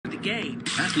game.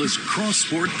 Atlas Cross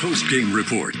Sport Post-Game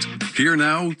Report. Here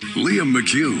now, Liam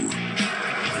McHugh.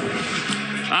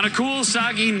 On a cool,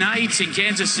 soggy night in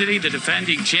Kansas City, the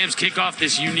defending champs kick off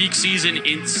this unique season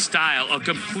in style. A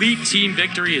complete team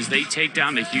victory as they take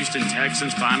down the Houston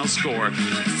Texans. Final score,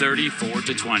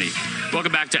 34-20.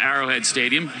 Welcome back to Arrowhead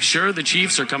Stadium. Sure, the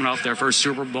Chiefs are coming off their first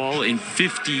Super Bowl in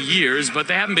 50 years, but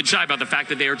they haven't been shy about the fact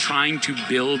that they are trying to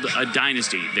build a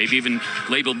dynasty. They've even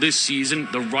labeled this season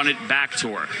the Run It Back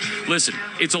Tour. Listen,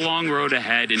 it's a long road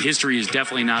ahead, and history is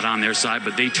definitely not on their side,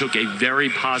 but they took a very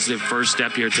positive first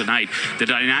step here tonight. The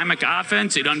dynamic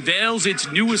offense, it unveils its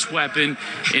newest weapon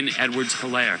in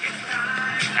Edwards-Helaire.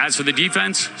 As for the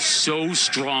defense, so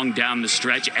strong down the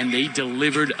stretch, and they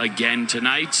delivered again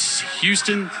tonight.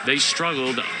 Houston, they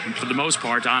struggled for the most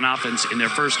part on offense in their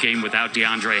first game without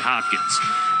DeAndre Hopkins.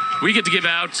 We get to give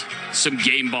out some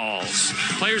game balls.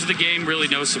 Players of the game, really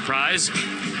no surprise.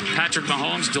 Patrick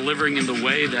Mahomes delivering in the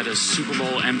way that a Super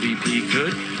Bowl MVP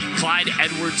could. Clyde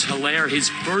Edwards-Helaire, his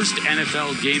first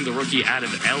NFL game, the rookie out of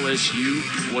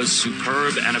LSU, was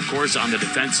superb. And, of course, on the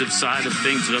defensive side of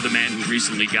things, another man who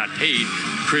recently got paid,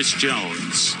 Chris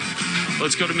Jones.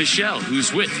 Let's go to Michelle,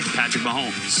 who's with Patrick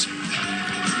Mahomes.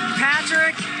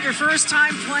 Patrick, your first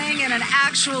time playing in an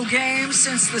actual game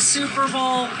since the Super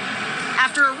Bowl.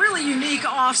 After a really unique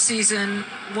offseason,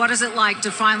 what is it like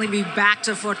to finally be back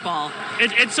to football?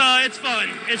 It's fun.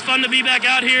 It's fun to be back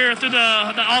out here through the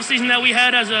offseason that we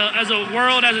had as a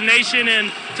world, as a nation,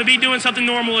 and to be doing something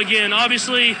normal again.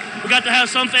 Obviously, we got to have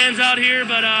some fans out here,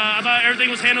 but I thought everything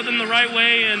was handled in the right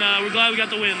way, and we're glad we got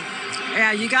the win.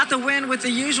 Yeah, you got the win with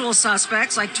the usual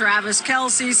suspects like Travis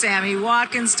Kelce, Sammy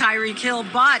Watkins, Tyreek Hill,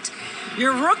 but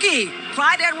your rookie,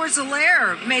 Clyde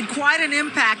Edwards-Helaire, made quite an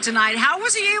impact tonight. How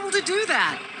was he able to do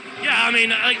that? Yeah, I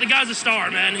mean, the guy's a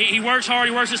star, man. He works hard.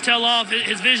 He works his tail off.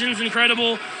 His vision's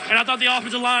incredible. And I thought the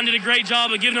offensive line did a great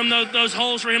job of giving him those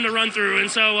holes for him to run through. And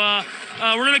so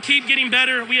we're going to keep getting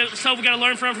better. We got to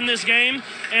learn from this game.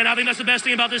 And I think that's the best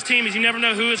thing about this team is you never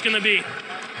know who it's going to be.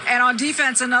 And on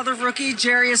defense, another rookie,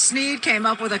 Jarius Sneed, came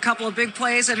up with a couple of big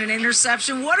plays and an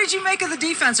interception. What did you make of the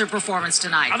defensive performance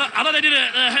tonight? I thought they did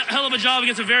a hell of a job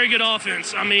against a very good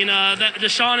offense. I mean,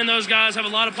 Deshaun and those guys have a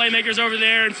lot of playmakers over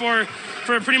there, and for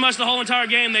pretty much the whole entire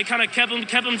game, they kind of kept them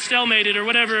stalemated or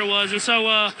whatever it was. And so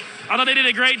I thought they did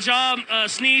a great job.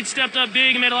 Sneed stepped up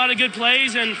big and made a lot of good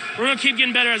plays, and we're going to keep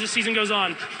getting better as the season goes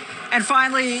on. And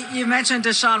finally, you mentioned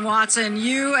Deshaun Watson.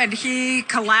 You and he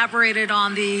collaborated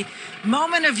on the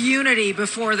moment of unity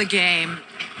before the game.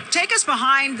 Take us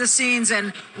behind the scenes,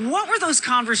 and what were those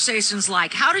conversations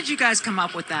like? How did you guys come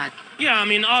up with that? Yeah, I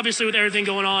mean, obviously with everything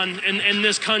going on in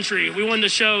this country, we wanted to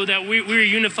show that we're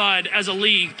unified as a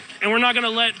league, and we're not going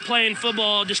to let playing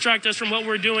football distract us from what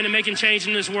we're doing and making change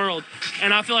in this world.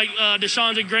 And I feel like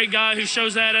Deshaun's a great guy who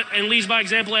shows that and leads by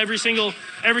example every single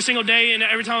day and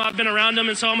every time I've been around him,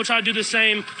 and so I'm going to try to do the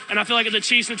same. And I feel like the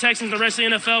Chiefs and the Texans, the rest of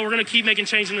the NFL, we're going to keep making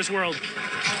change in this world.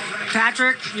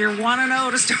 Patrick, you're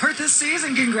 1-0 to start this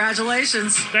season.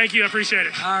 Congratulations. Thank you. I appreciate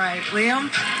it. All right. Liam?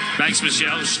 Thanks,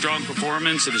 Michelle. Strong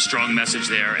performance and a strong message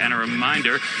there. And a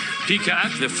reminder,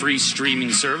 Peacock, the free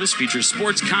streaming service, features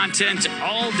sports content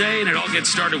all day, and it all gets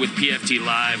started with PFT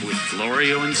Live with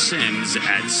Florio and Sims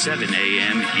at 7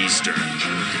 a.m. Eastern.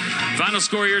 Final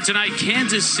score here tonight,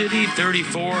 Kansas City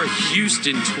 34,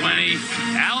 Houston 20.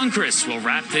 Alan Chris will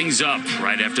wrap things up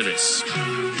right after this.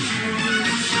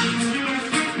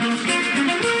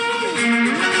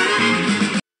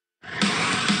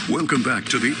 Welcome back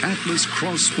to the Atlas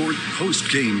Cross Sport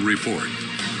Post-Game Report.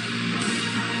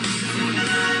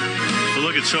 A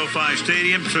look at SoFi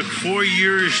Stadium. Took 4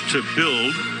 years to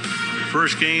build.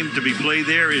 First game to be played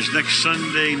there is next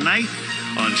Sunday night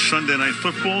on Sunday Night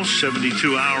Football,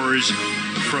 72 hours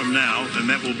from now. And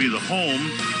that will be the home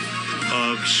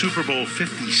of Super Bowl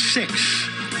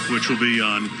 56, which will be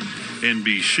on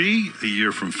NBC a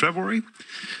year from February.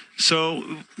 So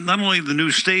not only the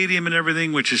new stadium and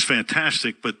everything, which is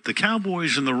fantastic, but the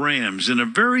Cowboys and the Rams in a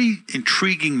very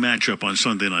intriguing matchup on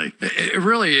Sunday night. It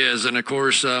really is. And, of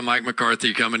course, Mike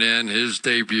McCarthy coming in, his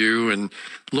debut, and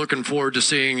looking forward to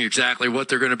seeing exactly what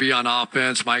they're going to be on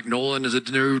offense. Mike Nolan is a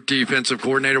new defensive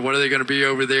coordinator. What are they going to be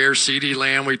over there? CeeDee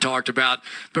Lamb we talked about.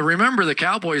 But remember, the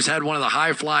Cowboys had one of the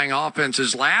high-flying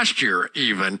offenses last year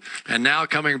even, and now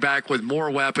coming back with more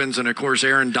weapons. And, of course,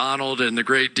 Aaron Donald and the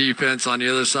great defense on the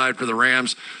other side for the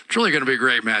Rams. It's really going to be a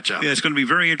great matchup. Yeah, it's going to be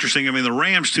very interesting. I mean, the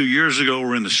Rams 2 years ago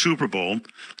were in the Super Bowl.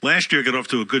 Last year got off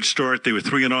to a good start. They were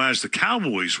 3-0 as the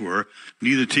Cowboys were.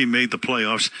 Neither team made the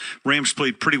playoffs. Rams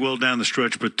played pretty well down the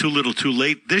stretch, but too little too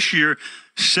late. This year,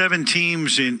 7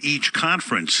 teams in each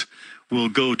conference will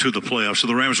go to the playoffs. So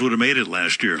the Rams would have made it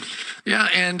last year. Yeah,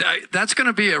 and that's going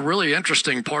to be a really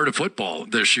interesting part of football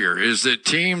this year, is that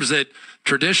teams that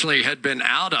traditionally had been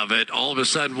out of it all of a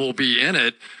sudden will be in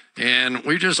it. And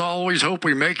we just always hope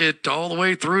we make it all the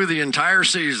way through the entire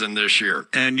season this year.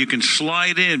 And you can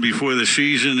slide in before the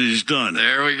season is done.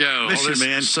 There we go. Listen,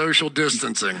 man. Social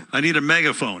distancing. I need a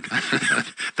megaphone.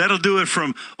 That'll do it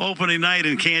from opening night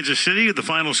in Kansas City. The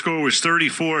final score was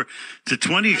 34-20,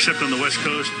 except on the West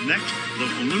Coast. Next,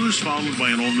 local news, followed by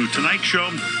an all-new Tonight Show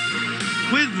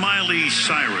with Miley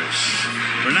Cyrus.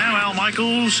 For now, Al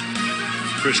Michaels,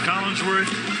 Chris Collinsworth,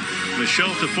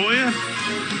 Michelle Tafoya.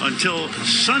 Until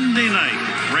Sunday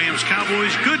night, Rams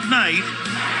Cowboys, good night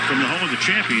from the home of the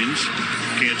champions,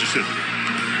 Kansas City.